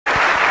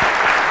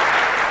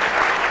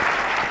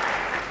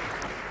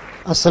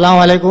Assalamu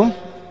alaikum.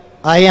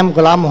 I am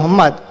Ghulam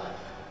Muhammad.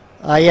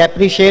 I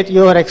appreciate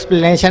your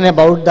explanation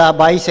about the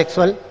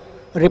bisexual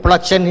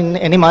reproduction in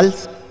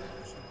animals.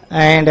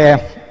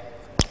 And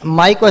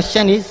my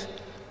question is,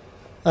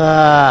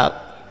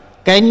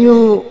 can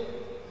you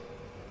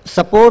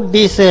support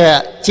this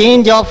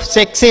change of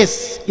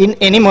sexes in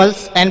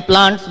animals and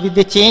plants with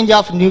the change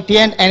of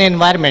nutrient and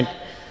environment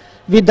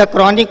with the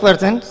chronic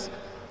versions,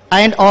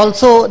 and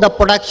also the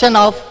production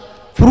of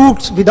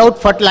fruits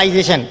without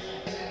fertilization?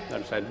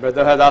 That's right.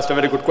 Brother has asked a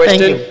very good question.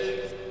 Thank you.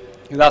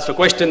 He's asked a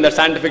question that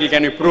scientifically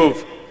can you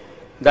prove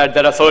that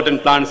there are certain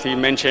plants he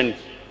mentioned.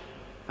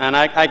 And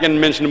I can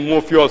mention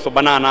more few also,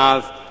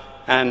 bananas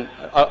and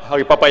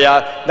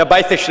papaya, the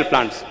bisexual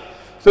plants.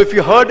 So if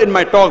you heard in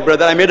my talk,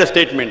 brother, I made a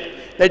statement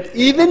that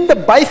even the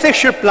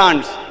bisexual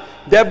plants,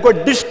 they have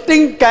got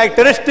distinct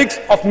characteristics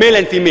of male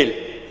and female.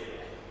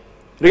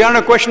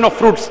 Regarding the question of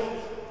fruits,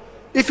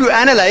 if you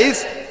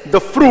analyze, the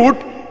fruit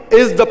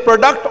is the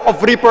product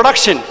of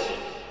reproduction,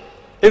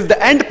 is the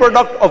end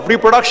product of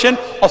reproduction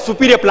of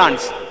superior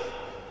plants.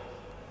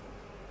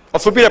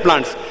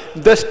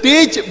 The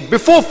stage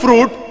before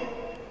fruit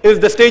is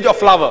the stage of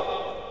flower.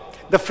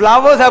 The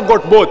flowers have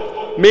got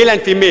both male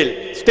and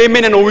female,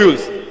 stamen and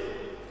ovules.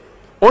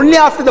 Only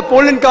after the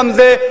pollen comes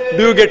there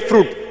do you get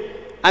fruit,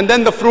 and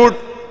then the fruit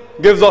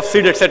gives off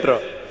seed, etc.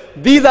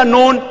 These are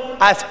known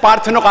as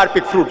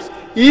parthenocarpic fruits.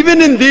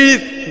 Even in these,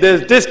 there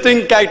is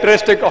distinct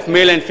characteristic of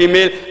male and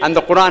female, and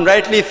the Quran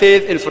rightly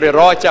says in Surah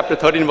Ra, chapter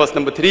 13, verse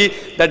number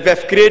 3, that we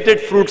have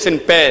created fruits in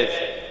pairs,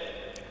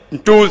 in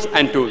twos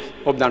and twos.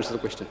 Hope that answers the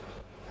question.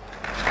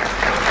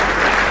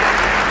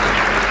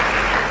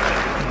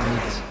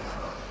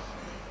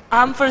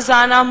 I'm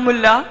Farzana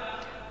Mullah.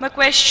 My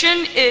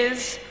question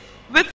is,